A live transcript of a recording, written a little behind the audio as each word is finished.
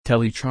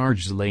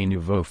télécharge les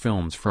nouveaux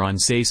films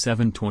français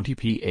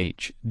 720p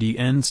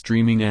HDN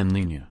streaming en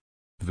ligne.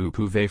 Vous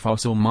pouvez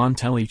facilement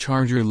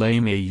télécharger les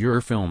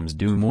meilleurs films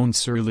du monde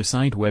sur le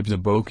site web de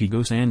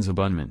bokigo sans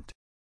abonnement.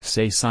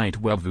 Ce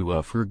site web vous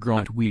offre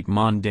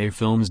gratuitement des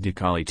films de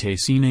qualité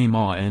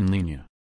cinéma en ligne.